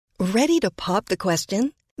Ready to pop the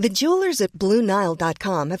question? The jewelers at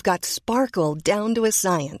BlueNile.com have got sparkle down to a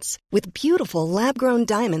science with beautiful lab-grown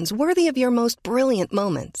diamonds worthy of your most brilliant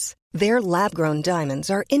moments. Their lab-grown diamonds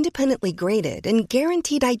are independently graded and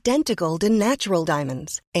guaranteed identical to natural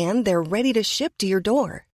diamonds, and they're ready to ship to your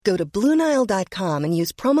door. Go to BlueNile.com and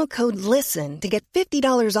use promo code LISTEN to get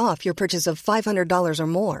 $50 off your purchase of $500 or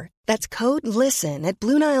more. That's code LISTEN at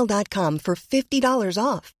BlueNile.com for $50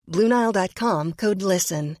 off. BlueNile.com, code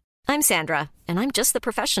LISTEN. I'm Sandra, and I'm just the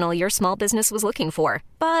professional your small business was looking for.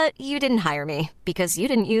 But you didn't hire me because you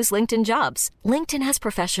didn't use LinkedIn Jobs. LinkedIn has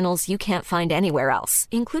professionals you can't find anywhere else,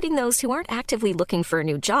 including those who aren't actively looking for a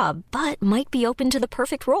new job, but might be open to the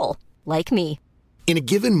perfect role, like me. In a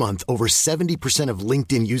given month, over 70% of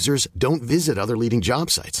LinkedIn users don't visit other leading job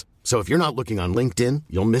sites. So if you're not looking on LinkedIn,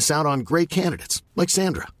 you'll miss out on great candidates like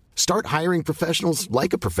Sandra. Start hiring professionals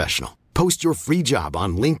like a professional. Post your free job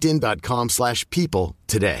on linkedin.com/people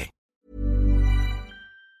today.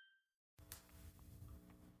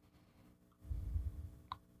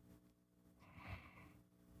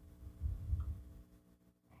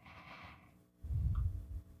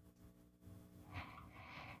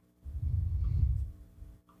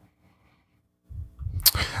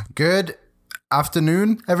 Good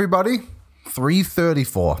afternoon, everybody.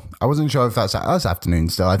 3:34. I wasn't sure if that's afternoon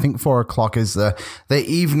still. I think 4 o'clock is the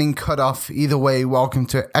evening cutoff. Either way, welcome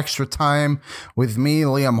to Extra Time with me,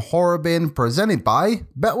 Liam Horrobin, presented by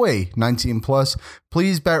Betway 19 plus.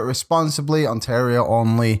 Please bet responsibly. Ontario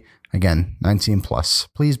only. Again, 19 plus.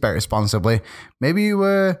 Please bet responsibly. Maybe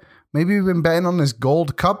you've been betting on this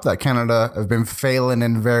Gold Cup that Canada have been failing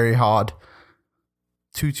in very hard.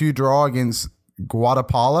 2-2 draw against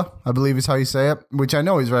Guatemala, I believe is how you say it, which I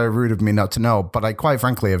know is very rude of me not to know, but I quite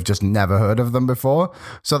frankly have just never heard of them before.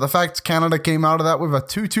 So the fact Canada came out of that with a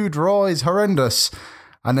 2-2 draw is horrendous.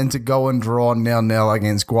 And then to go and draw 0-0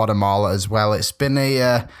 against Guatemala as well. It's been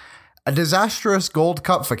a disastrous Gold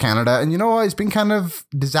Cup for Canada. And you know what? It's been kind of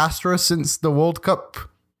disastrous since the World Cup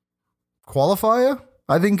qualifier,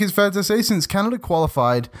 I think is fair to say. Since Canada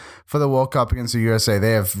qualified for the World Cup against the USA,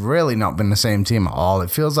 they have really not been the same team at all. It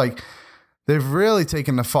feels like they've really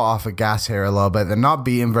taken the foot off the gas here a little bit. They're not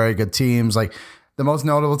beating very good teams. Like, the most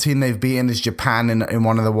notable team they've beaten is Japan in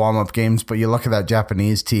one of the warm-up games, but you look at that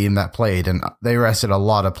Japanese team that played, and they rested a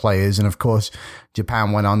lot of players, and of course,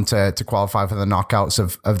 Japan went on to qualify for the knockouts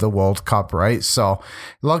of the World Cup, right? So,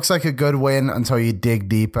 it looks like a good win until you dig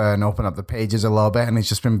deeper and open up the pages a little bit, and it's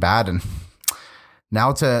just been bad. And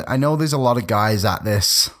now I know there's a lot of guys at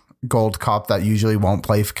this Gold Cup that usually won't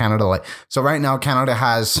play for Canada. So right now, Canada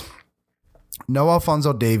has no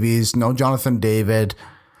Alphonso Davies, no Jonathan David.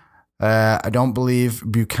 I don't believe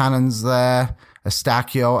Buchanan's there.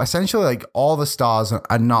 Estacio. Essentially, like, all the stars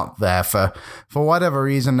are not there for whatever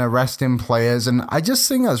reason. They're resting players, and I just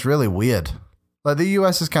think that's really weird. Like, the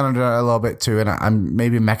US has kind of done it a little bit too, and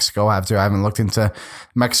maybe Mexico have too. I haven't looked into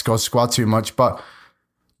Mexico's squad too much, but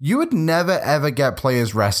you would never ever get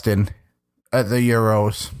players resting at the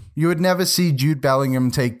Euros. You would never see Jude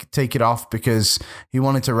Bellingham take it off because he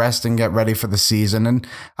wanted to rest and get ready for the season. And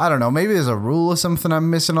I don't know, maybe there's a rule or something I'm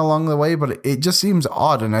missing along the way, but it just seems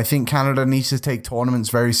odd. And I think Canada needs to take tournaments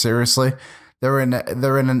very seriously. They're in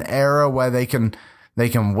an era where they can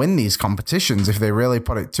win these competitions if they really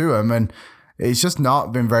put it to them. And it's just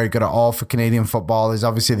not been very good at all for Canadian football. There's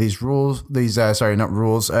obviously these rumors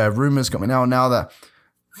coming out now that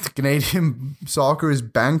Canadian soccer is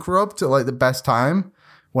bankrupt at like the best time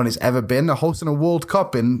when it's ever been. They're hosting a World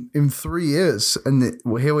Cup in 3 years. And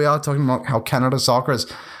here we are talking about how Canada soccer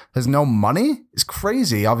has no money. It's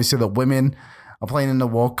crazy. Obviously, the women are playing in the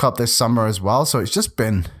World Cup this summer as well. So it's just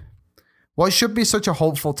been what should be such a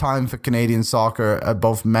hopeful time for Canadian soccer,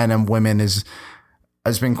 both men and women, has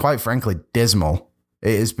been quite frankly dismal.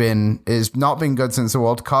 It has not been good since the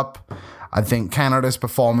World Cup. I think Canada's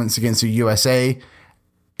performance against the USA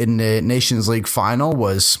in the Nations League final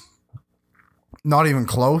was not even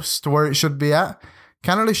close to where it should be at.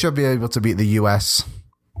 Canada should be able to beat the US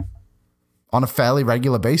on a fairly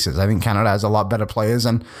regular basis. I think Canada has a lot better players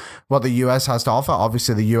than what the US has to offer.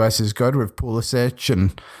 Obviously, the US is good with Pulisic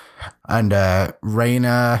and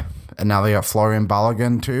Reina, and now they got Florian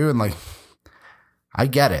Balogun too. And like, I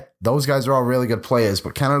get it. Those guys are all really good players,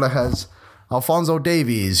 but Canada has Alphonso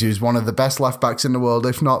Davies, who's one of the best left backs in the world,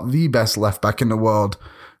 if not the best left back in the world.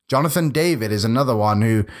 Jonathan David is another one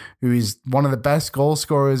who is one of the best goal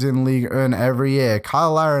scorers in Ligue 1 every year.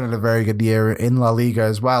 Kyle Larin had a very good year in La Liga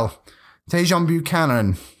as well. Tajon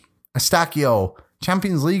Buchanan, Estacio,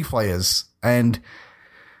 Champions League players. And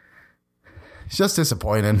It's just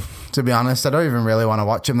disappointing, to be honest. I don't even really want to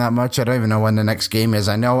watch him that much. I don't even know when the next game is.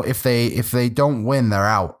 I know if they don't win, they're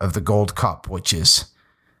out of the Gold Cup, which is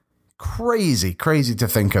crazy to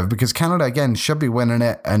think of, because Canada, again, should be winning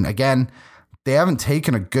it. And again, they haven't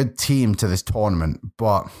taken a good team to this tournament.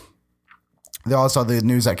 But there also the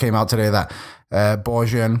news that came out today that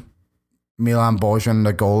Milan Borjan,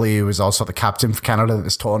 the goalie, who was also the captain for Canada at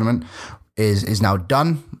this tournament, is now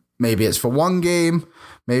done. Maybe it's for one game.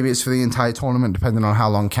 Maybe it's for the entire tournament, depending on how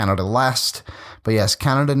long Canada lasts. But yes,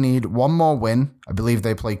 Canada need one more win. I believe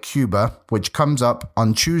they play Cuba, which comes up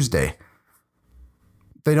on Tuesday.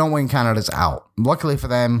 If they don't win, Canada's out. Luckily for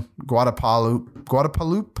them, Guadalupe,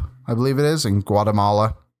 I believe it is, in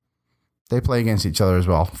Guatemala, they play against each other as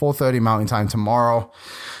well. 4:30 Mountain Time tomorrow.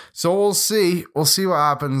 So we'll see. We'll see what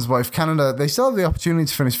happens. But if Canada, they still have the opportunity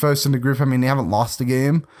to finish first in the group. I mean, they haven't lost a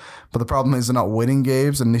game, but the problem is they're not winning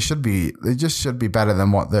games, and they just should be better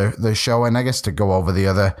than what they're showing. I guess to go over the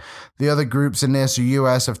other groups in there. So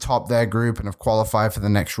US have topped their group and have qualified for the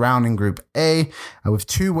next round in Group A, and with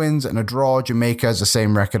 2 wins and a draw. Jamaica has the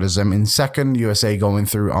same record as them in second. USA going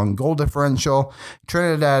through on goal differential.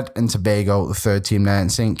 Trinidad and Tobago, the third team there,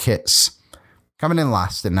 and St. Kitts coming in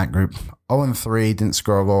last in that group. 0-3, didn't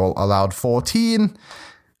score a goal, allowed 14.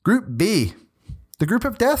 Group B, the group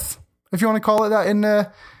of death, if you want to call it that, in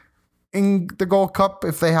the Gold Cup,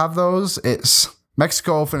 if they have those. It's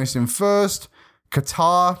Mexico finished in first.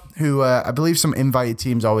 Qatar, who I believe some invited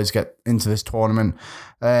teams always get into this tournament.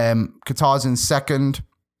 Qatar's in second.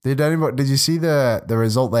 Did you see the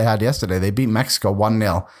result they had yesterday? They beat Mexico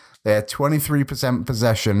 1-0. They had 23%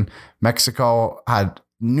 possession. Mexico had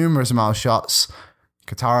numerous amount of shots.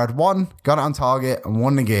 Qatar had 1, got it on target, and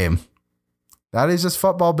won the game. That is just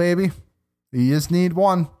football, baby. You just need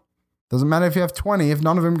 1. Doesn't matter if you have 20. If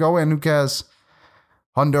none of them go in, who cares?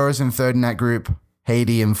 Honduras in third in that group.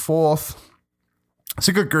 Haiti in fourth. It's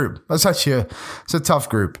a good group. It's a tough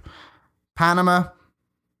group. Panama,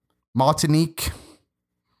 Martinique,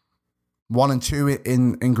 1 and 2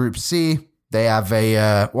 in Group C. They have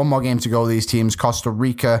one more game to go, these teams, Costa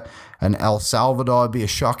Rica and El Salvador. It'd be a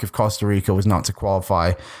shock if Costa Rica was not to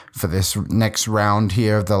qualify for this next round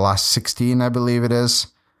here of the last 16, I believe it is.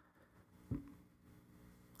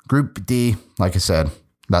 Group D, like I said,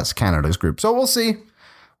 that's Canada's group. So we'll see.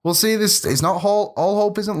 We'll see. This is not all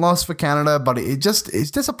hope isn't lost for Canada, but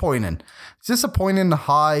it's disappointing. It's disappointing the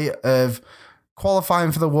high of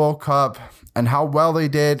qualifying for the World Cup and how well they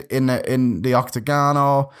did in the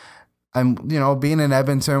Octagono. And, you know, being in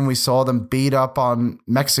Edmonton, we saw them beat up on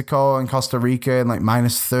Mexico and Costa Rica in like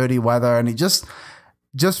 -30 weather. And it just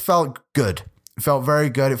felt good. It felt very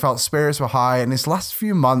good. It felt spirits were high. And this last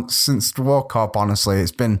few months since the World Cup, honestly,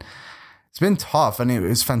 it's been tough. And it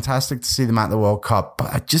was fantastic to see them at the World Cup.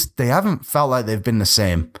 But they haven't felt like they've been the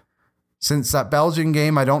same. Since that Belgian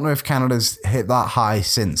game, I don't know if Canada's hit that high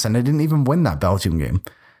since. And they didn't even win that Belgian game.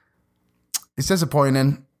 It's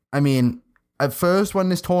disappointing. I mean, at first, when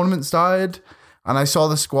this tournament started and I saw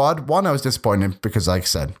the squad, one, I was disappointed because, like I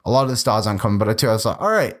said, a lot of the stars aren't coming. But two, I was like,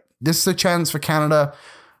 all right, this is a chance for Canada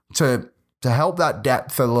to help that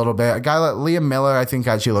depth a little bit. A guy like Liam Miller, I think,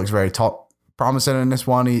 actually looks very promising in this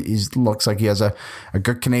one. He looks like he has a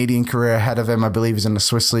good Canadian career ahead of him. I believe he's in the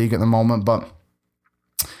Swiss League at the moment. But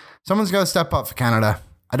someone's got to step up for Canada.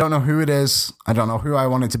 I don't know who it is. I don't know who I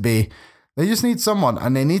want it to be. They just need someone,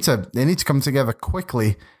 and they need to come together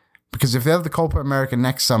quickly. Because if they have the Copa America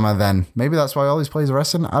next summer, then maybe that's why all these players are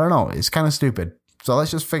resting. I don't know. It's kind of stupid. So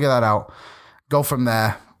let's just figure that out, go from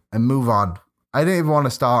there, and move on. I didn't even want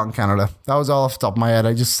to start on Canada. That was all off the top of my head.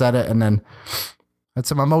 I just said it, and then had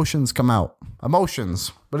some emotions come out.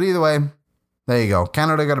 Emotions. But either way, there you go.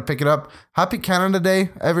 Canada got to pick it up. Happy Canada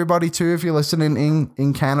Day, everybody, too, if you're listening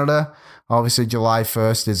in Canada. Obviously, July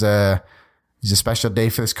 1st is a special day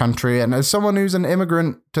for this country. And as someone who's an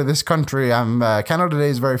immigrant to this country, Canada Day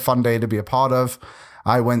is a very fun day to be a part of.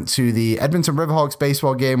 I went to the Edmonton Riverhawks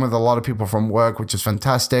baseball game with a lot of people from work, which is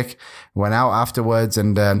fantastic. Went out afterwards,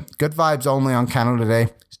 and good vibes only on Canada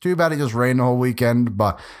Day. It's too bad it just rained the whole weekend,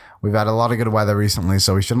 but we've had a lot of good weather recently,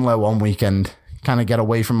 so we shouldn't let one weekend kind of get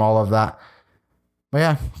away from all of that. But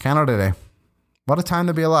yeah, Canada Day. What a time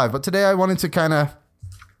to be alive. But today I wanted to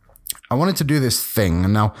do this thing.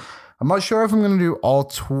 And now I'm not sure if I'm going to do all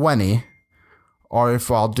 20 or if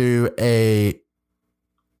I'll do a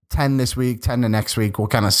 10 this week, 10 the next week. We'll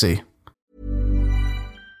kind of see.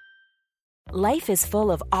 Life is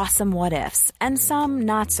full of awesome what ifs and some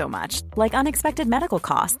not so much, like unexpected medical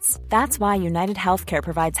costs. That's why United Healthcare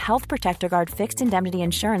provides Health Protector Guard fixed indemnity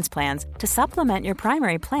insurance plans to supplement your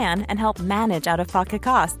primary plan and help manage out-of-pocket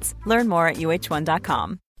costs. Learn more at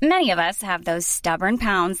UH1.com. Many of us have those stubborn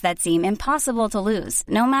pounds that seem impossible to lose,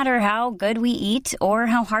 no matter how good we eat or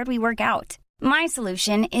how hard we work out. My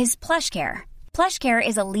solution is PlushCare. PlushCare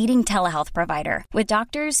is a leading telehealth provider with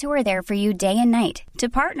doctors who are there for you day and night to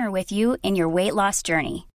partner with you in your weight loss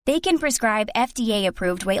journey. They can prescribe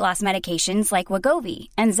FDA-approved weight loss medications like Wegovy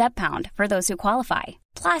and Zepbound for those who qualify.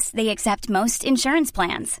 Plus, they accept most insurance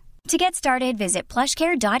plans. To get started, visit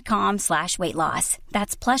plushcare.com/weightloss.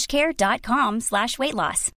 That's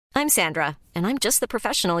plushcare.com/weightloss. I'm Sandra, and I'm just the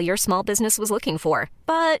professional your small business was looking for.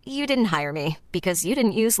 But you didn't hire me because you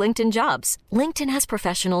didn't use LinkedIn Jobs. LinkedIn has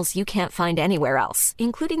professionals you can't find anywhere else,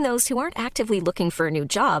 including those who aren't actively looking for a new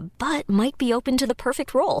job, but might be open to the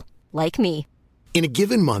perfect role, like me. In a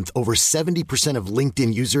given month, over 70% of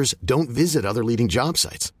LinkedIn users don't visit other leading job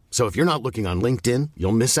sites. So if you're not looking on LinkedIn,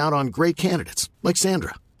 you'll miss out on great candidates like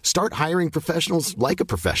Sandra. Start hiring professionals like a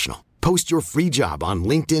professional. Post your free job on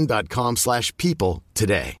linkedin.com/people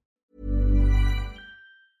today.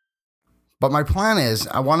 But my plan is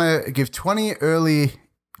I want to give 20 early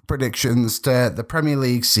predictions to the Premier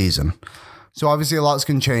League season. So obviously a lot's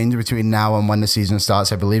can change between now and when the season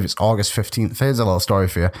starts. I believe it's August 15th. Here's a little story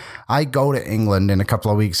for you. I go to England in a couple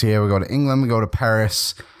of weeks here. We go to England, we go to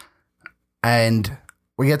Paris, and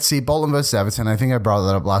we get to see Bolton versus Everton. I think I brought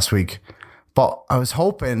that up last week. But I was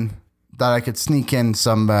hoping that I could sneak in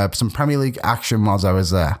some Premier League action whilst I was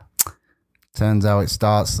there. Turns out it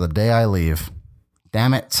starts the day I leave.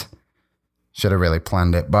 Damn it. Should have really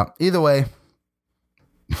planned it. But either way,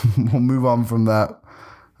 we'll move on from that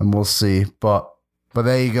and we'll see. But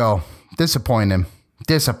there you go. Disappointing.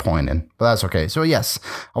 But that's okay. So yes,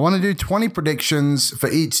 I want to do 20 predictions for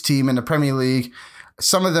each team in the Premier League.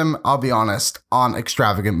 Some of them, I'll be honest, aren't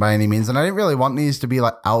extravagant by any means. And I didn't really want these to be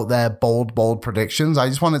like out there, bold predictions. I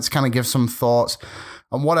just wanted to kind of give some thoughts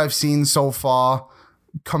on what I've seen so far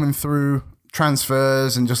coming through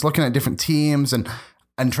transfers and just looking at different teams and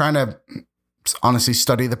trying to honestly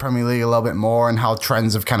study the Premier League a little bit more and how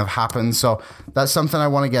trends have kind of happened. So that's something I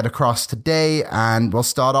want to get across today. And we'll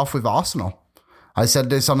start off with Arsenal. I said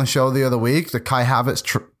this on the show the other week, the Kai Havertz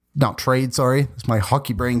it's my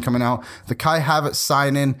hockey brain coming out. The Kai Havertz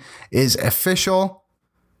signing is official.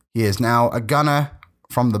 He is now a gunner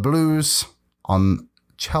from the Blues on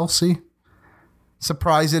Chelsea.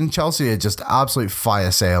 Surprising. Chelsea are just absolute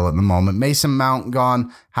fire sale at the moment. Mason Mount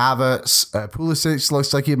gone. Havertz. Pulisic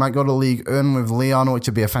looks like he might go to League One with Lyon, which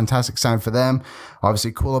would be a fantastic sign for them.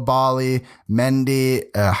 Obviously, Koulibaly, Mendy,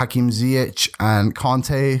 Hakim Ziyech, and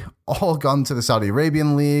Conte all gone to the Saudi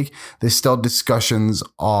Arabian League. There's still discussions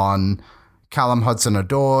on Callum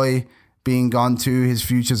Hudson-Odoi being gone too. His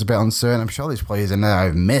future's a bit uncertain. I'm sure there's players in there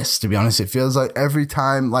I've missed, to be honest. It feels like every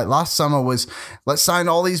time, like last summer was, let's sign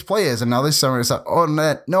all these players. And now this summer it's like, oh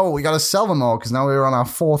no, we got to sell them all because now we're on our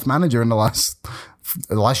fourth manager in the last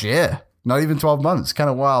year. Not even 12 months. Kind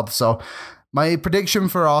of wild. So my prediction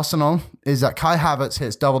for Arsenal is that Kai Havertz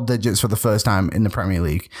hits double digits for the first time in the Premier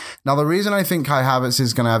League. Now, the reason I think Kai Havertz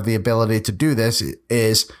is going to have the ability to do this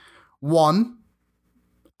is, one,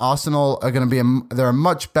 Arsenal are going to be they're a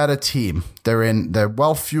much better team. They're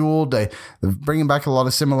well fueled. They're bringing back a lot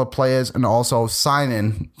of similar players and also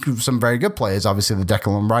signing some very good players. Obviously, the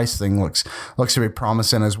Declan Rice thing looks to be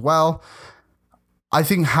promising as well. I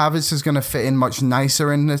think Havertz is going to fit in much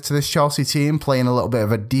nicer into this Chelsea team, playing a little bit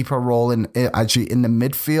of a deeper role in the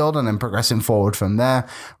midfield and then progressing forward from there,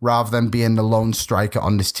 rather than being the lone striker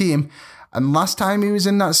on this team. And last time he was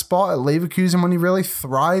in that spot at Leverkusen when he really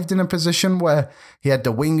thrived in a position where he had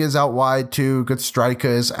the wingers out wide, two good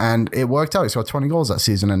strikers, and it worked out. He scored 20 goals that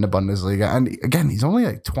season in the Bundesliga. And again, he's only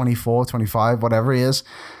like 24, 25, whatever he is.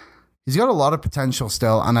 He's got a lot of potential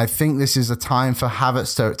still, and I think this is a time for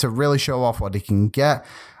Havertz to really show off what he can get.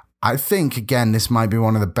 I think, again, this might be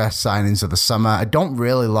one of the best signings of the summer. I don't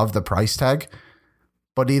really love the price tag,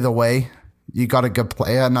 but either way, you got a good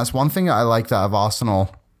player, and that's one thing that I like that of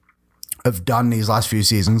Arsenal have done these last few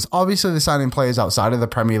seasons. Obviously, they're signing players outside of the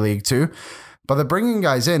Premier League too, but they're bringing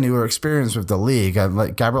guys in who are experienced with the league.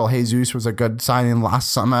 Like Gabriel Jesus was a good signing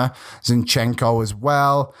last summer, Zinchenko as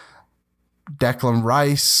well. Declan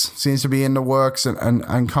Rice seems to be in the works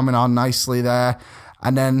and coming on nicely there.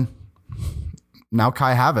 And then now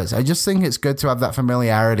Kai Havertz. I just think it's good to have that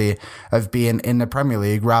familiarity of being in the Premier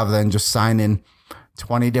League rather than just signing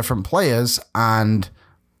 20 different players and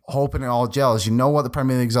hoping it all gels. You know what the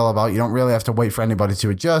Premier League's all about. You don't really have to wait for anybody to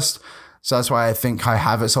adjust. So that's why I think Kai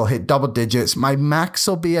Havertz will hit double digits. My max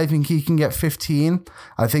will be, I think he can get 15.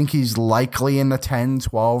 I think he's likely in the 10,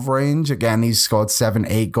 12 range. Again, he's scored 7,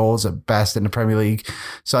 8 goals at best in the Premier League.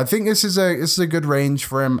 So I think this is a good range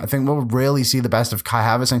for him. I think we'll really see the best of Kai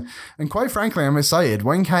Havertz. And quite frankly, I'm excited.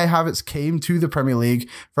 When Kai Havertz came to the Premier League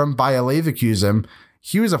from Bayer Leverkusen,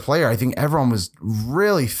 he was a player I think everyone was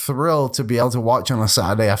really thrilled to be able to watch on a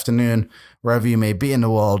Saturday afternoon, wherever you may be in the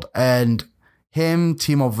world. And him,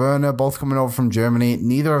 Timo Werner, both coming over from Germany.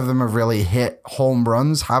 Neither of them have really hit home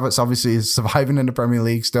runs. Havertz obviously is surviving in the Premier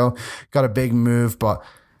League still. Got a big move, but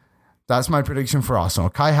that's my prediction for Arsenal.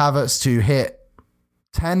 Kai Havertz to hit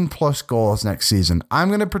 10 plus goals next season. I'm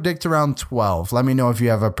going to predict around 12. Let me know if you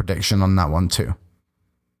have a prediction on that one too.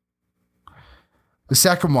 The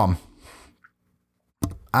second one,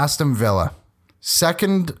 Aston Villa.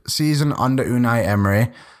 Second season under Unai Emery.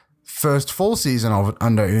 First full season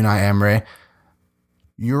under Unai Emery.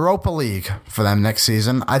 Europa League for them next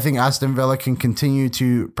season. I think Aston Villa can continue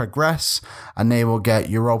to progress and they will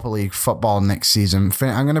get Europa League football next season.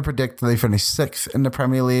 I'm going to predict they finish 6th in the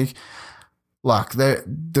Premier League. Look,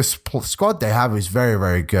 the squad they have is very,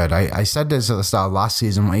 very good. I said this at the start of last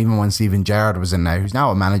season, even when Steven Gerrard was in there, who's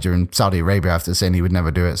now a manager in Saudi Arabia after saying he would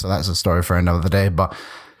never do it. So that's a story for another day. But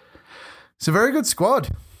it's a very good squad.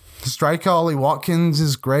 The striker Ollie Watkins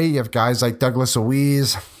is great. You have guys like Douglas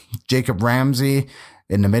Luiz, Jacob Ramsey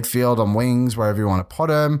in the midfield, on wings, wherever you want to put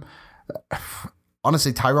him.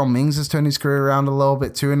 Honestly, Tyrone Mings has turned his career around a little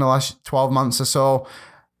bit too in the last 12 months or so.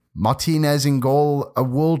 Martinez in goal, a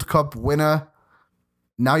World Cup winner.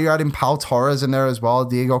 Now you're adding Pau Torres in there as well.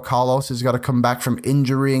 Diego Carlos has got to come back from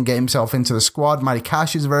injury and get himself into the squad. Matty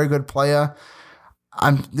Cash is a very good player.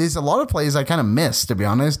 There's a lot of players I kind of miss, to be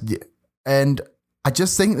honest. And I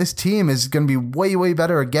just think this team is going to be way, way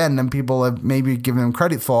better again than people have maybe given them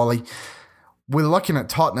credit for. Like, we're looking at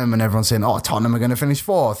Tottenham and everyone's saying, oh, Tottenham are going to finish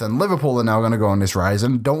 4th and Liverpool are now going to go on this rise.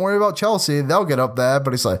 And don't worry about Chelsea. They'll get up there.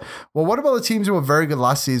 But it's like, well, what about the teams who were very good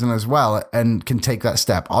last season as well and can take that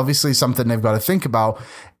step? Obviously, something they've got to think about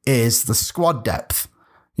is the squad depth,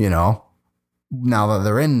 you know, now that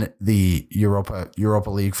they're in the Europa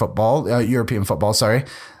League football, European football, sorry.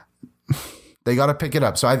 They got to pick it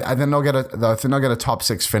up. So I think they'll get a top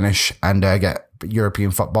 6 finish and get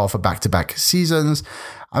European football for back-to-back seasons.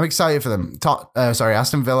 I'm excited for them.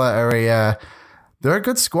 Aston Villa are they're a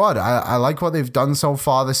good squad. I like what they've done so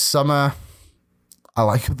far this summer. I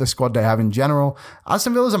like the squad they have in general.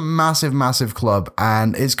 Aston Villa is a massive, massive club,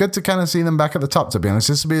 and it's good to kind of see them back at the top, to be honest.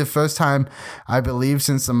 This will be the first time, I believe,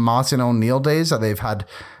 since the Martin O'Neill days that they've had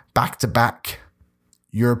back-to-back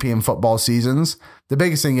European football seasons. The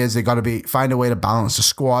biggest thing is they got to find a way to balance the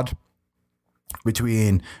squad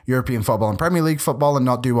between European football and Premier League football and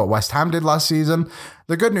not do what West Ham did last season.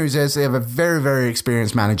 The good news is they have a very, very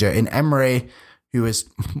experienced manager in Emery, who has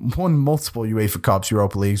won multiple UEFA Cups,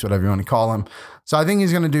 Europa Leagues, whatever you want to call him. So I think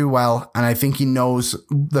he's going to do well, and I think he knows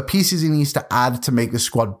the pieces he needs to add to make the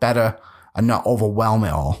squad better and not overwhelm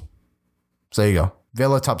it all. So there you go.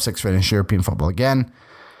 Villa top 6 finish, European football again.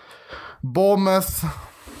 Bournemouth,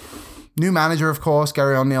 new manager, of course.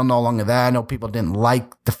 Gary O'Neill no longer there. I know people didn't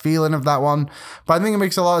like the feeling of that one, but I think it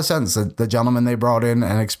makes a lot of sense. The gentleman they brought in,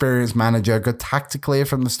 an experienced manager, good tactically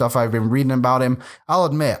from the stuff I've been reading about him. I'll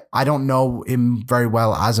admit, I don't know him very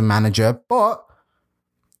well as a manager, but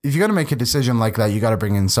if you're going to make a decision like that, you got to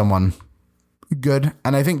bring in someone good.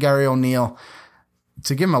 And I think Gary O'Neill,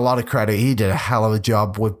 to give him a lot of credit, he did a hell of a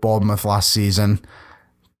job with Bournemouth last season.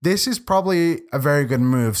 This is probably a very good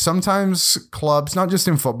move. Sometimes clubs, not just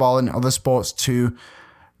in football, in other sports too,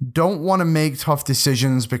 don't want to make tough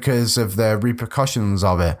decisions because of the repercussions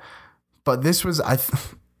of it. But this was, I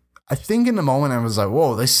think in the moment I was like,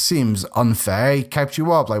 whoa, this seems unfair. He kept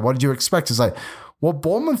you up. Like, what did you expect? It's like, well,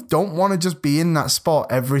 Bournemouth don't want to just be in that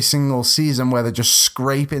spot every single season where they're just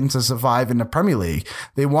scraping to survive in the Premier League.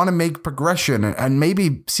 They want to make progression and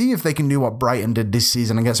maybe see if they can do what Brighton did this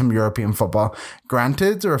season and get some European football.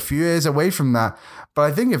 Granted, they're a few years away from that, but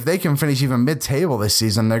I think if they can finish even mid-table this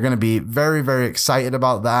season, they're going to be very, very excited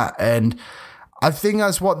about that. And I think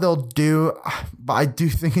that's what they'll do, but I do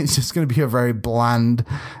think it's just going to be a very bland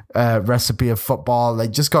recipe of football. They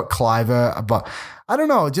just got Cliver, but I don't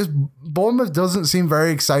know, just Bournemouth doesn't seem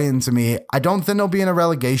very exciting to me. I don't think they'll be in a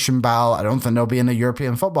relegation battle. I don't think they'll be in a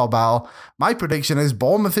European football battle. My prediction is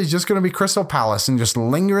Bournemouth is just going to be Crystal Palace and just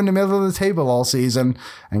linger in the middle of the table all season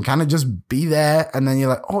and kind of just be there. And then you're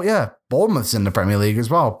like, oh yeah, Bournemouth's in the Premier League as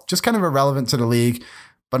well. Just kind of irrelevant to the league,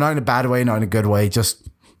 but not in a bad way, not in a good way.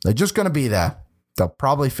 They're just going to be there. They'll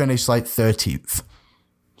probably finish like 13th.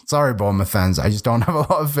 Sorry, Bournemouth fans. I just don't have a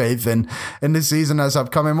lot of faith in this season as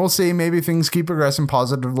upcoming. We'll see. Maybe things keep progressing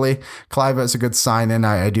positively. Kluivert's a good signing.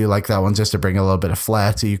 I do like that one just to bring a little bit of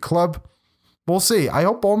flair to your club. We'll see. I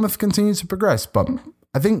hope Bournemouth continues to progress, but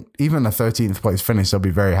I think even a 13th place finish they'll be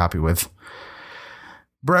very happy with.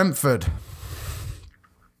 Brentford.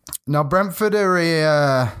 Now, Brentford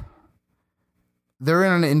are they're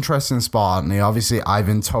in an interesting spot, aren't they? Obviously,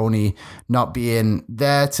 Ivan Toney not being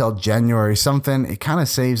there till January something, it kind of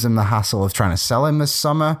saves them the hassle of trying to sell him this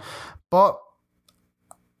summer. But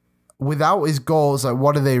without his goals, like,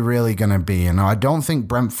 what are they really going to be? You know, I don't think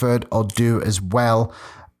Brentford will do as well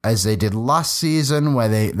as they did last season, where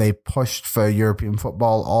they pushed for European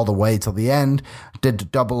football all the way till the end, did the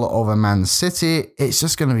double over Man City. It's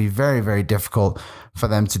just going to be very, very difficult for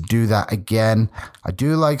them to do that again. I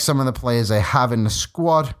do like some of the players they have in the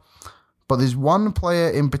squad, but there's one player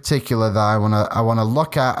in particular that I want to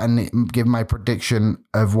look at and give my prediction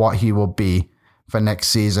of what he will be for next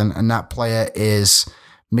season, and that player is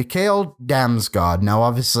Mikhail Damsgaard. Now,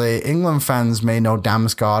 obviously, England fans may know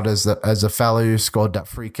Damsgaard as a fellow who scored that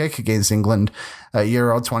free kick against England at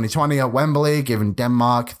Euro 2020 at Wembley, giving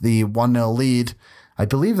Denmark the 1-0 lead. I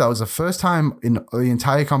believe that was the first time in the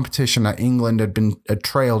entire competition that England had been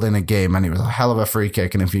trailed in a game, and it was a hell of a free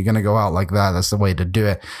kick, and if you're going to go out like that, that's the way to do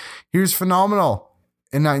it. He was phenomenal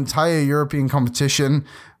in that entire European competition.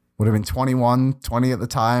 Would have been 21, 20 at the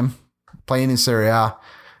time, playing in Serie A.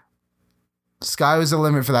 Sky was the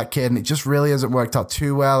limit for that kid, and it just really hasn't worked out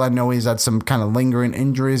too well. I know he's had some kind of lingering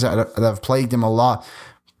injuries that have plagued him a lot.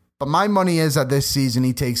 But my money is that this season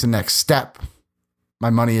he takes the next step.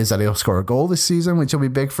 My money is that he'll score a goal this season, which will be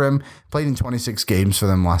big for him. Played in 26 games for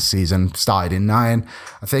them last season, started in 9.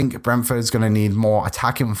 I think Brentford is going to need more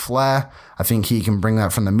attacking flair. I think he can bring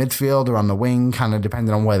that from the midfield or on the wing, kind of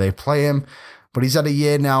depending on where they play him. But he's had a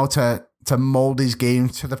year now to mold his game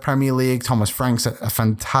to the Premier League. Thomas Frank's a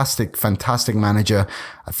fantastic, fantastic manager.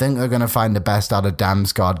 I think they're going to find the best out of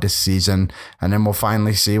Damsgaard this season, and then we'll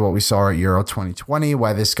finally see what we saw at Euro 2020,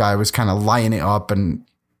 where this guy was kind of lighting it up, and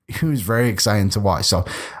he was very exciting to watch. So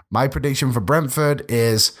my prediction for Brentford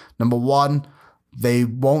is, number 1, they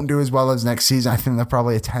won't do as well as next season. I think they're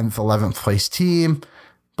probably a 10th, 11th place team,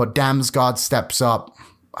 but Damsgaard steps up,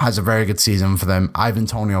 has a very good season for them. Ivan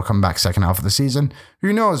Toney will come back second half of the season.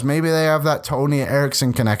 Who knows? Maybe they have that Toney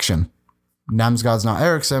Eriksen connection. Damsgaard's not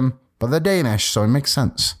Eriksen, but they're Danish, so it makes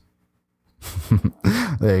sense.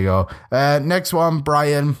 There you go. Next one,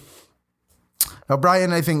 Brighton. Now,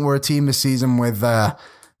 Brighton, I think, were a team this season with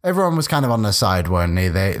everyone was kind of on their side, weren't they?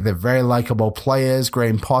 They're very likable players.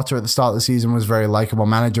 Graham Potter at the start of the season was a very likable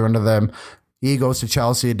manager under them. He goes to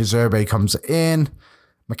Chelsea. De Zerbi comes in.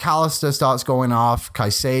 McAllister starts going off.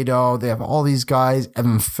 Caicedo. They have all these guys.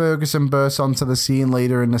 Evan Ferguson bursts onto the scene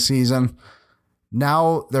later in the season.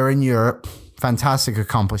 Now they're in Europe. Fantastic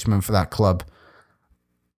accomplishment for that club.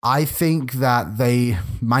 I think that they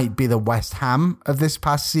might be the West Ham of this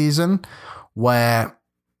past season, where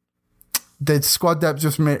the squad depth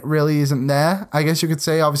just really isn't there. I guess you could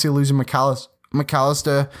say, obviously, losing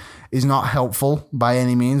McAllister is not helpful by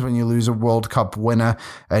any means when you lose a World Cup winner,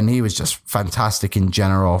 and he was just fantastic in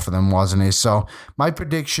general for them, wasn't he? So my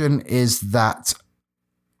prediction is that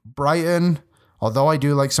Brighton, although I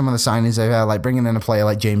do like some of the signings they've had, like bringing in a player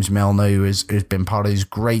like James Milner, who's been part of these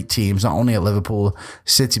great teams, not only at Liverpool,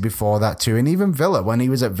 City before that too, and even Villa. When he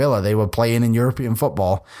was at Villa, they were playing in European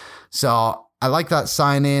football. So I like that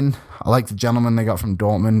signing. I like the gentleman they got from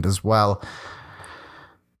Dortmund as well.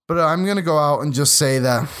 But I'm going to go out and just say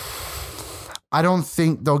that I don't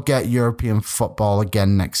think they'll get European football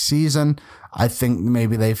again next season. I think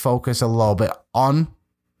maybe they focus a little bit on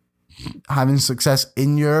having success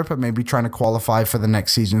in Europe and maybe trying to qualify for the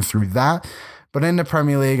next season through that. But in the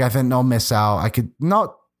Premier League, I think they'll miss out. I could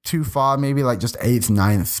not too far, maybe like just 8th,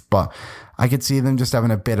 9th, but I could see them just having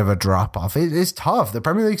a bit of a drop off. It is tough. The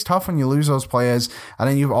Premier League's tough when you lose those players, and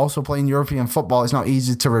then you've also playing European football. It's not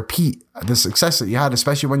easy to repeat the success that you had,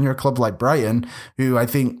 especially when you're a club like Brighton, who I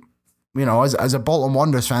think, you know, as a Bolton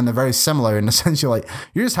Wanderers fan, they're very similar in the sense you're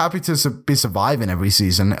just happy to be surviving every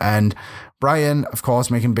season. And Brighton, of course,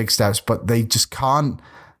 making big steps, but they just can't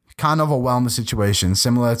overwhelm the situation.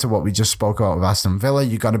 Similar to what we just spoke about with Aston Villa,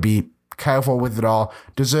 you got to be careful with it all.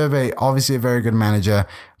 De Zerbi, obviously a very good manager,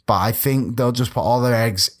 but I think they'll just put all their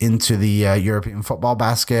eggs into the European football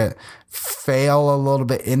basket, fail a little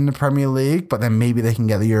bit in the Premier League, but then maybe they can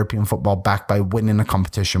get the European football back by winning a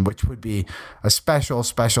competition, which would be a special,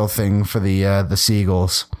 special thing for the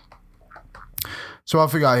Seagulls. So what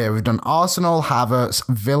have we got here? We've done Arsenal, Havertz,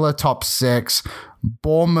 Villa top 6,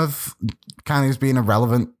 Bournemouth kind of being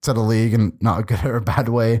irrelevant to the league and not a good or a bad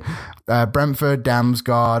way. Brentford,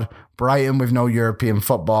 Damsgaard, Brighton with no European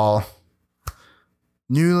football.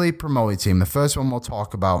 Newly promoted team. The first one we'll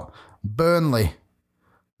talk about. Burnley.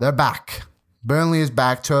 They're back. Burnley is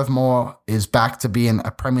back. Turf Moor is back to being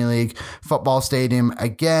a Premier League football stadium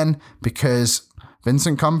again because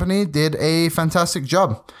Vincent Kompany did a fantastic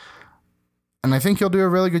job. And I think he'll do a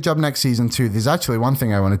really good job next season too. There's actually one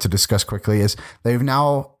thing I wanted to discuss quickly is they've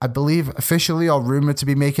now, I believe, officially or rumored to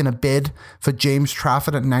be making a bid for James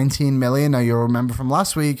Trafford at 19 million. Now you'll remember from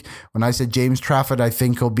last week when I said James Trafford, I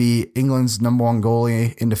think will be England's number one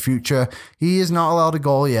goalie in the future. He is not allowed a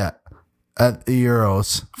goal yet at the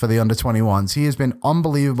Euros for the under-21s. He has been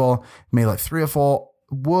unbelievable. Made like 3 or 4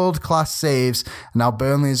 world-class saves. And now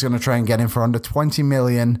Burnley is going to try and get him for under 20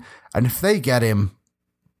 million. And if they get him,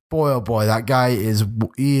 boy, oh boy, that guy is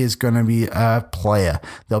going to be a player.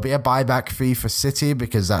 There'll be a buyback fee for City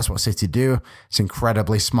because that's what City do. It's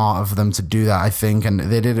incredibly smart of them to do that, I think. And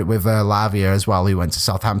they did it with Lavia as well. He went to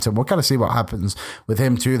Southampton. We'll kind of see what happens with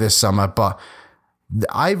him too this summer. But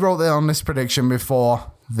I wrote on this prediction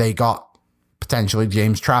before they got potentially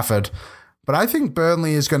James Trafford. But I think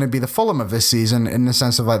Burnley is going to be the Fulham of this season in the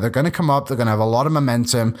sense of like they're going to come up. They're going to have a lot of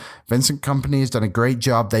momentum. Vincent Kompany has done a great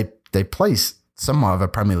job. They place somewhat of a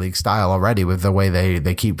Premier League style already with the way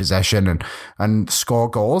they keep possession and score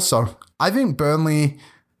goals. So I think Burnley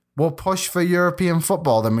will push for European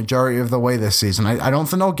football the majority of the way this season. I don't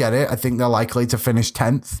think they'll get it. I think they're likely to finish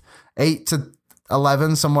 10th, 8 to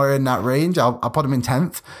 11, somewhere in that range. I'll put them in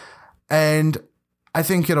 10th. And I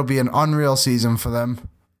think it'll be an unreal season for them.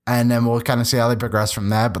 And then we'll kind of see how they progress from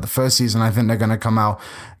there. But the first season, I think they're going to come out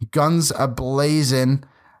guns a-blazing.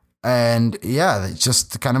 And yeah, it's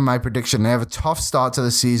just kind of my prediction. They have a tough start to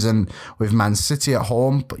the season with Man City at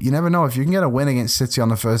home, but you never know. If you can get a win against City on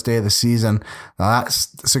the first day of the season,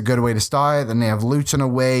 that's a good way to start. Then they have Luton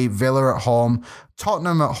away, Villa at home,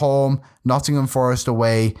 Tottenham at home, Nottingham Forest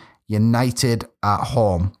away, United at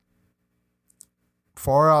home.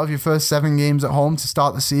 4 out of your first 7 games at home to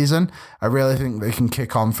start the season. I really think they can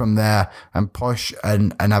kick on from there and push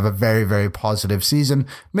and have a very, very positive season.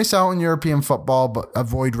 Miss out on European football, but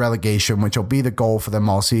avoid relegation, which will be the goal for them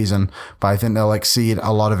all season. But I think they'll exceed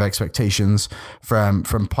a lot of expectations from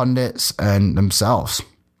pundits and themselves.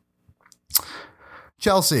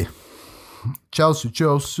 Chelsea.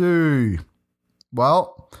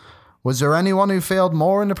 Well, was there anyone who failed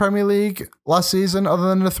more in the Premier League last season other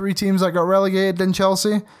than the 3 teams that got relegated than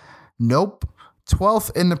Chelsea? Nope.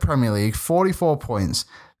 12th in the Premier League, 44 points.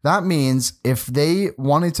 That means if they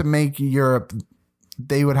wanted to make Europe,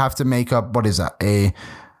 they would have to make up, what is that, a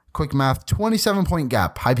quick math, 27-point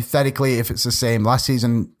gap. Hypothetically, if it's the same, last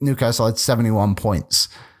season, Newcastle had 71 points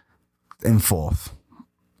in 4th.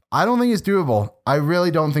 I don't think it's doable. I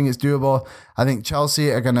really don't think it's doable. I think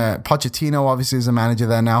Chelsea are going to, Pochettino obviously is the manager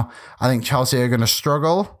there now. I think Chelsea are going to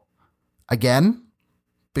struggle again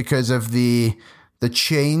because of the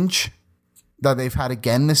change that they've had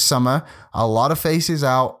again this summer. A lot of faces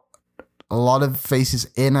out, a lot of faces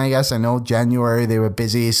in, I guess. I know January they were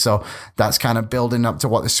busy, so that's kind of building up to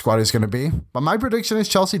what the squad is going to be. But my prediction is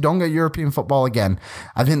Chelsea don't get European football again.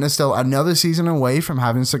 I think they're still another season away from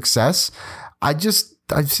having success.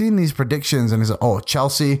 I've seen these predictions and it's like,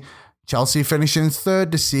 Chelsea finishing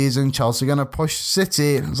 3rd this season. Chelsea going to push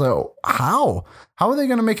City. And it's like, how? How are they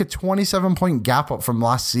going to make a 27-point gap up from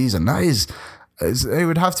last season? It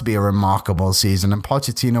would have to be a remarkable season. And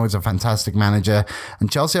Pochettino is a fantastic manager.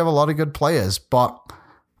 And Chelsea have a lot of good players. But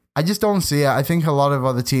I just don't see it. I think a lot of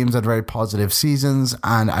other teams had very positive seasons.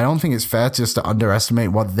 And I don't think it's fair just to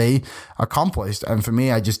underestimate what they accomplished. And for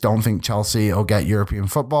me, I just don't think Chelsea will get European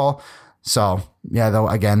football. So, yeah,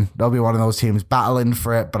 they'll be one of those teams battling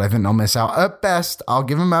for it, but I think they'll miss out. At best, I'll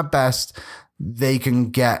give them at best, they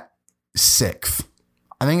can get 6th.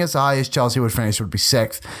 I think as high as Chelsea would finish would be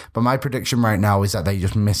 6th, but my prediction right now is that they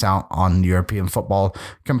just miss out on European football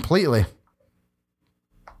completely.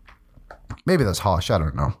 Maybe that's harsh, I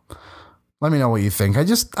don't know. Let me know what you think. I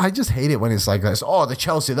just hate it when it's like this. The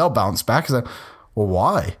Chelsea, they'll bounce back. Like, well,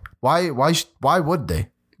 why? Why would they?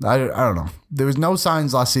 I don't know. There was no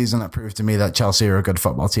signs last season that proved to me that Chelsea are a good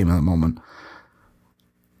football team at the moment.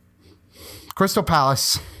 Crystal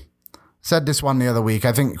Palace. Said this one the other week.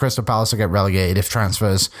 I think Crystal Palace will get relegated if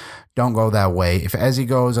transfers don't go their way. If Eze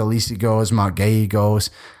goes, Elise goes, Mark Gay goes.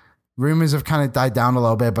 Rumors have kind of died down a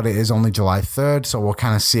little bit, but it is only July 3rd, so we'll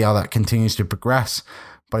kind of see how that continues to progress.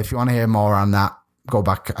 But if you want to hear more on that, go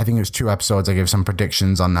back. I think it was 2 episodes. I gave some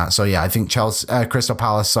predictions on that. So yeah, I think Crystal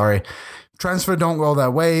Palace, transfer don't go their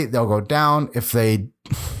way, they'll go down. If they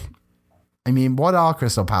I mean, what are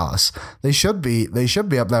Crystal Palace? They should be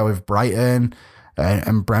up there with Brighton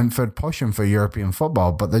and Brentford pushing for European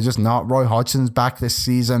football, but they're just not. Roy Hodgson's back this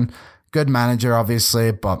season. Good manager,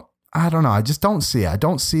 obviously, but I don't know. I just don't see it. I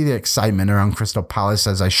don't see the excitement around Crystal Palace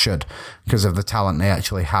as I should because of the talent they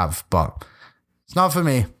actually have, but it's not for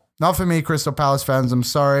me. Not for me, Crystal Palace fans. I'm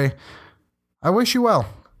sorry. I wish you well.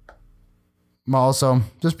 But also,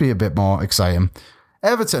 just be a bit more exciting.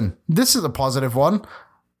 Everton. This is a positive one.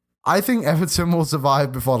 I think Everton will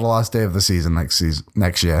survive before the last day of the season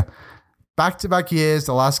next year. Back-to-back years,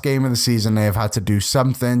 the last game of the season, they have had to do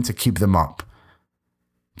something to keep them up.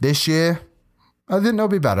 This year, I think they'll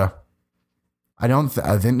be better. I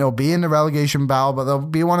think they'll be in the relegation battle, but they'll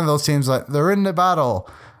be one of those teams like they're in the battle.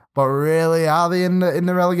 But really, are they in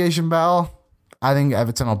the relegation battle? I think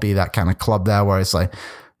Everton will be that kind of club there where it's like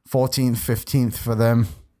 14th, 15th for them.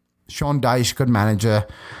 Sean Dyche, good manager.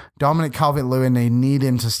 Dominic Calvert-Lewin, they need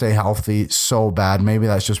him to stay healthy so bad. Maybe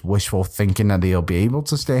that's just wishful thinking that he'll be able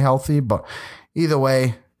to stay healthy. But either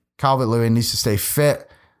way, Calvert-Lewin needs to stay fit.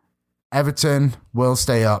 Everton will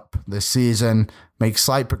stay up this season, make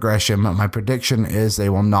slight progression, but my prediction is they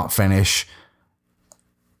will not finish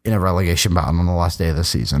in a relegation battle on the last day of the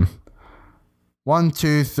season. 1,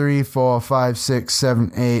 2, 3, 4, 5, 6,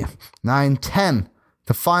 7, 8, 9, 10.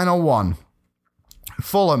 The final one.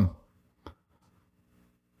 Fulham.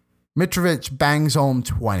 Mitrovic bangs home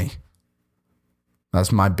 20.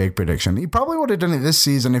 That's my big prediction. He probably would have done it this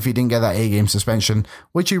season if he didn't get that 8-game suspension,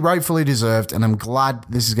 which he rightfully deserved, and I'm glad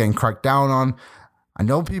this is getting cracked down on. I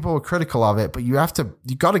know people were critical of it, but you got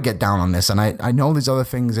to get down on this, and I know there's other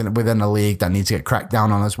things within the league that need to get cracked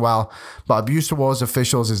down on as well, but abuse towards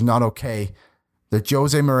officials is not okay. The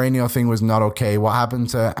Jose Mourinho thing was not okay. What happened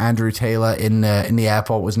to Andrew Taylor in the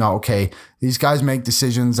airport was not okay. These guys make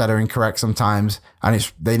decisions that are incorrect sometimes,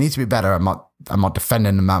 and they need to be better. I'm not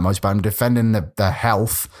defending them that much, but I'm defending the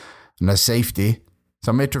health and the safety.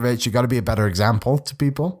 So Mitrovic, you got to be a better example to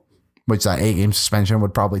people, which that 8-game suspension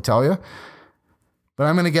would probably tell you. But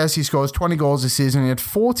I'm going to guess he scores 20 goals this season. He had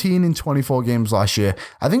 14 in 24 games last year.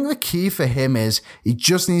 I think the key for him is he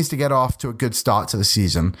just needs to get off to a good start to the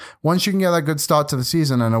season. Once you can get that good start to the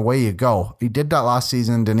season, and away you go. He did that last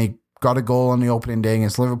season, then he got a goal on the opening day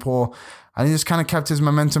against Liverpool, and he just kind of kept his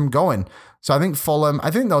momentum going. So I think Fulham,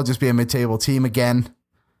 they'll just be a mid-table team again.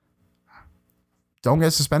 Don't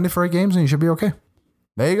get suspended for 8 games and you should be okay.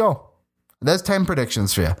 There you go. There's 10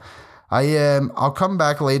 predictions for you. I'll come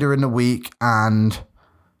back later in the week and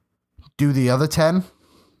do the other 10.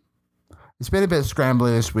 It's been a bit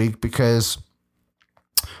scrambly this week because,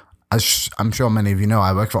 as I'm sure many of you know,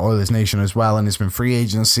 I work for Oilers Nation as well, and it's been free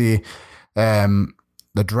agency,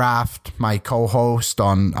 the draft. My co-host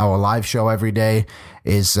on our live show every day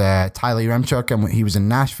is Tyler Remchuk, and he was in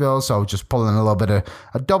Nashville, so just pulling a little bit of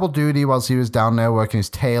a double duty whilst he was down there working his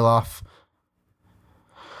tail off.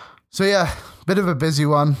 So yeah, bit of a busy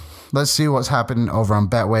one. Let's see what's happening over on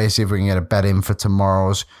Betway, see if we can get a bet in for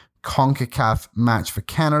tomorrow's CONCACAF match for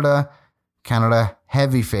Canada. Canada,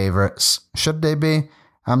 heavy favorites. Should they be?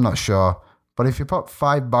 I'm not sure. But if you put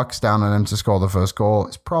 $5 down on them to score the first goal,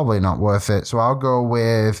 it's probably not worth it. So I'll go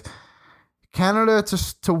with Canada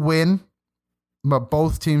to win, but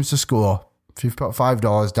both teams to score. If you've put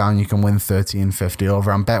 $5 down, you can win $13.50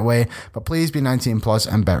 over on Betway. But please be 18 plus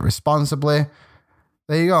and bet responsibly.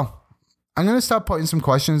 There you go. I'm going to start putting some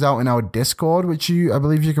questions out in our Discord, which I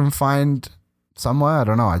believe you can find somewhere. I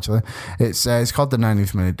don't know, actually. It's called the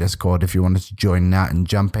 90th Minute Discord if you wanted to join that and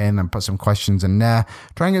jump in and put some questions in there.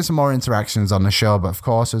 Try and get some more interactions on the show. But of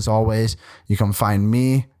course, as always, you can find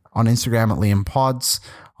me on Instagram at Liam Pods,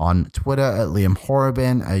 on Twitter at Liam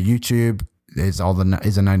Horobin, YouTube is a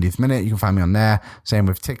 90th Minute. You can find me on there. Same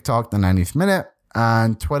with TikTok, the 90th Minute,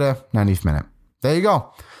 and Twitter, 90th Minute. There you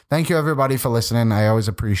go. Thank you, everybody, for listening. I always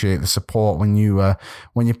appreciate the support when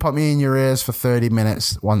you put me in your ears for 30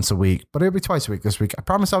 minutes once a week. But it'll be twice a week this week. I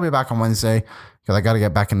promise I'll be back on Wednesday because I got to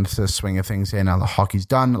get back into the swing of things here now the hockey's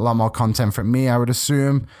done. A lot more content from me, I would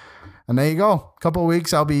assume. And there you go. A couple of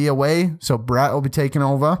weeks, I'll be away, so Brett will be taking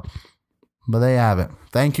over. But there you have it.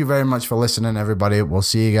 Thank you very much for listening, everybody. We'll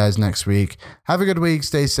see you guys next week. Have a good week.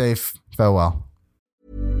 Stay safe. Farewell.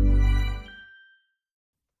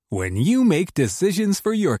 When you make decisions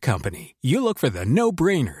for your company, you look for the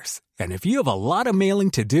no-brainers. And if you have a lot of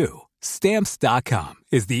mailing to do, Stamps.com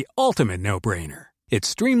is the ultimate no-brainer. It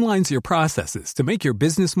streamlines your processes to make your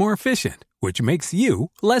business more efficient, which makes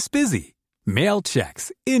you less busy. Mail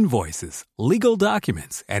checks, invoices, legal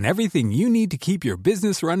documents, and everything you need to keep your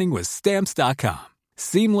business running with Stamps.com.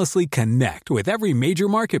 Seamlessly connect with every major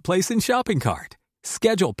marketplace and shopping cart.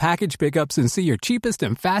 Schedule package pickups and see your cheapest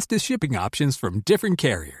and fastest shipping options from different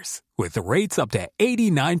carriers, with rates up to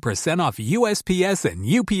 89% off USPS and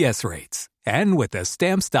UPS rates. And with the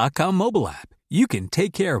Stamps.com mobile app, you can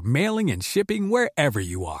take care of mailing and shipping wherever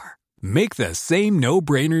you are. Make the same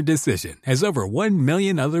no-brainer decision as over 1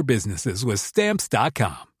 million other businesses with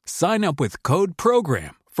Stamps.com. Sign up with code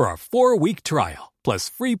PROGRAM for a 4-week trial, plus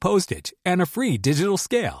free postage and a free digital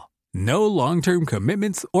scale. No long-term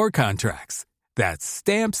commitments or contracts. That's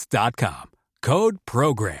Stamps.com. Code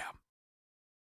PROGRAM.